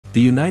The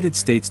United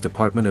States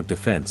Department of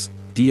Defense,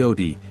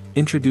 DoD,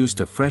 introduced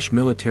a fresh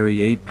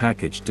military aid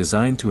package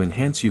designed to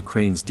enhance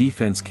Ukraine's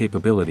defense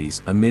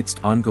capabilities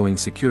amidst ongoing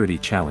security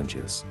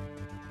challenges.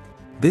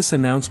 This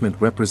announcement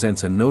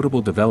represents a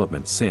notable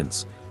development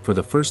since, for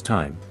the first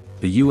time,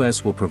 the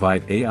U.S. will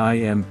provide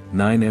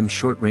AIM-9M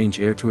short-range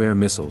air-to-air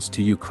missiles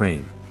to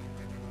Ukraine.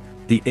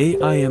 The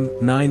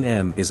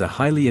AIM-9M is a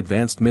highly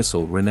advanced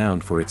missile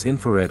renowned for its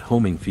infrared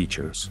homing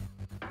features.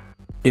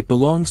 It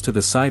belongs to the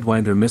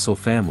Sidewinder missile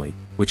family,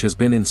 which has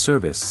been in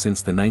service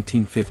since the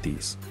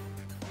 1950s.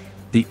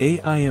 The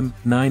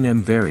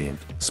AIM-9M variant,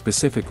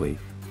 specifically,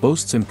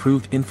 boasts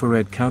improved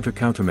infrared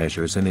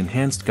countermeasures and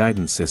enhanced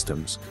guidance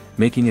systems,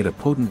 making it a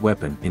potent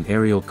weapon in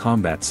aerial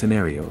combat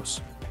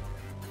scenarios.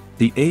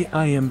 The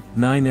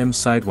AIM-9M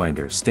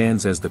Sidewinder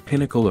stands as the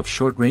pinnacle of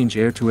short-range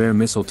air-to-air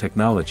missile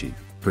technology,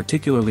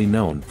 particularly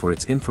known for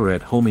its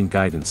infrared homing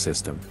guidance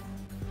system.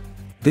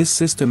 This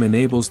system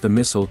enables the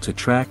missile to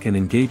track and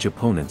engage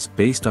opponents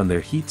based on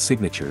their heat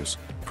signatures,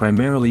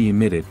 primarily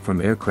emitted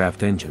from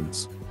aircraft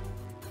engines.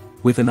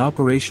 With an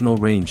operational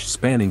range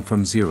spanning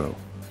from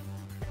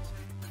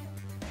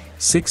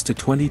 0.6 to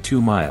 22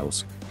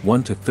 miles,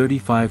 1 to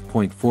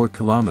 35.4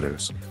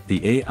 kilometers,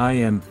 the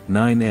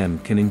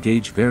AIM-9M can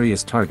engage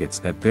various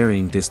targets at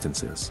varying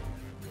distances.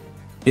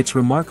 Its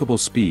remarkable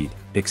speed,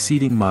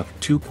 exceeding Mach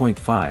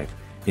 2.5,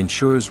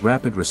 ensures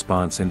rapid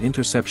response and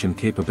interception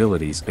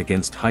capabilities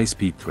against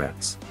high-speed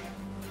threats.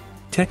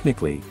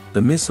 Technically,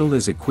 the missile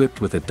is equipped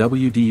with a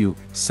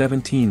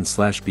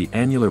WDU-17/B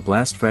annular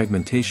blast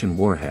fragmentation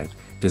warhead,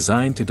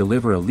 designed to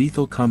deliver a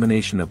lethal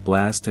combination of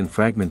blast and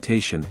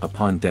fragmentation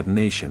upon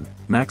detonation,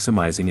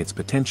 maximizing its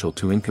potential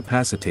to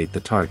incapacitate the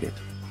target.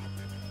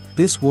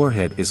 This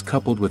warhead is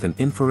coupled with an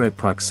infrared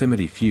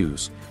proximity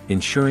fuse,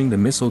 ensuring the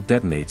missile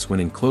detonates when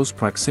in close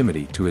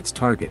proximity to its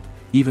target,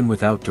 even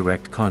without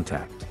direct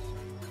contact.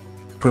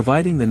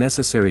 Providing the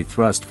necessary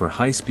thrust for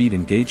high-speed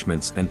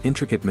engagements and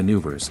intricate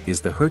maneuvers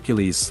is the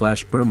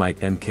Hercules/Bermite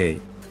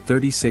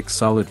Mk-36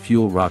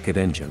 solid-fuel rocket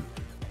engine.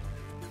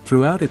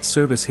 Throughout its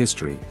service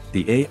history,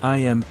 the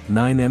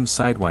AIM-9M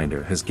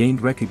Sidewinder has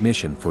gained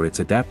recognition for its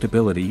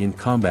adaptability and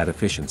combat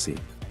efficiency.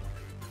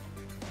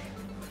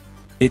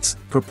 Its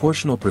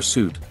proportional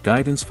pursuit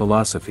guidance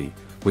philosophy,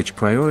 which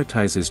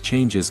prioritizes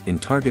changes in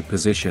target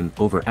position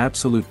over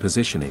absolute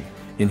positioning,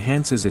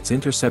 enhances its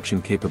interception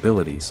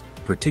capabilities,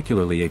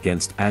 particularly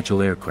against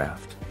agile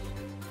aircraft.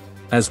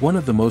 As one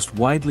of the most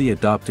widely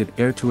adopted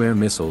air-to-air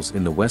missiles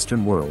in the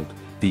Western world,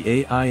 the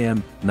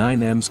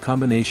AIM-9M's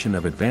combination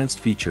of advanced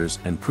features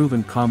and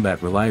proven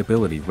combat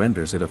reliability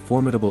renders it a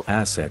formidable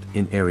asset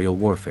in aerial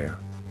warfare.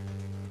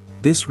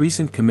 This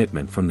recent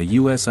commitment from the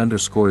U.S.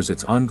 underscores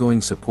its ongoing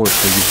support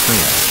for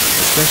Ukraine,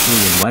 especially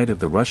in light of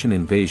the Russian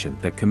invasion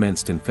that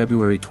commenced in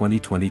February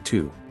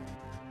 2022.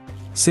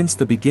 Since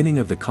the beginning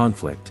of the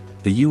conflict,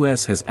 the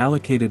U.S. has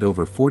allocated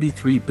over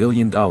 $43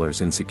 billion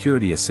in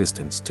security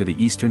assistance to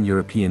the Eastern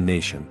European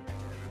nation.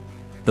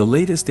 The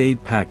latest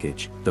aid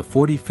package, the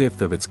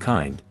 45th of its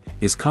kind,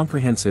 is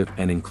comprehensive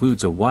and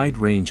includes a wide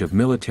range of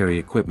military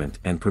equipment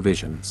and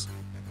provisions.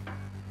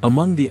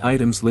 Among the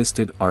items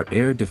listed are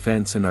air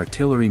defense and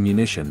artillery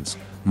munitions,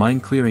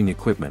 mine-clearing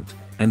equipment,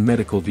 and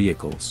medical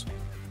vehicles.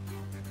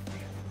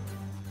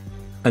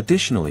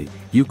 Additionally,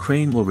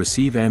 Ukraine will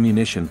receive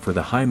ammunition for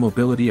the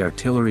high-mobility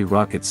artillery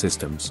rocket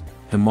systems,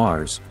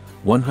 HIMARS,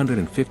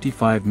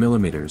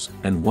 155mm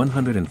and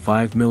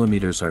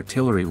 105mm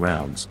artillery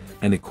rounds,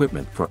 and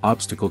equipment for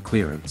obstacle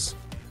clearance.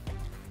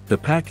 The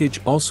package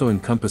also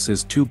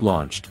encompasses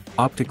tube-launched,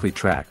 optically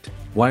tracked,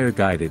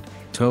 wire-guided,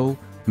 TOW,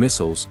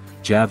 missiles,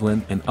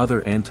 Javelin and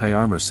other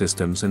anti-armor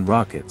systems and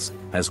rockets,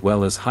 as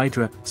well as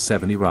Hydra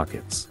 70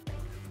 rockets.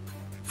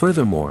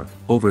 Furthermore,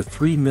 over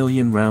 3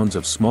 million rounds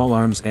of small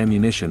arms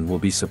ammunition will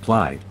be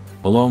supplied,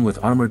 along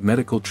with armored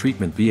medical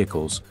treatment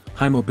vehicles,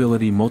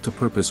 high-mobility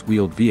multipurpose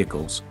wheeled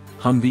vehicles,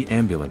 Humvee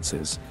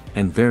ambulances,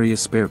 and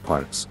various spare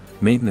parts,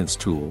 maintenance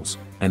tools,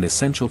 and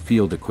essential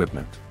field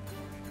equipment.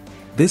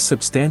 This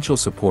substantial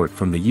support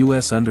from the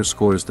U.S.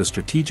 underscores the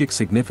strategic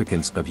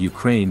significance of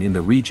Ukraine in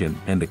the region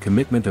and the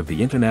commitment of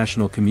the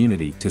international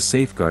community to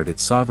safeguard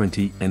its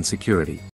sovereignty and security.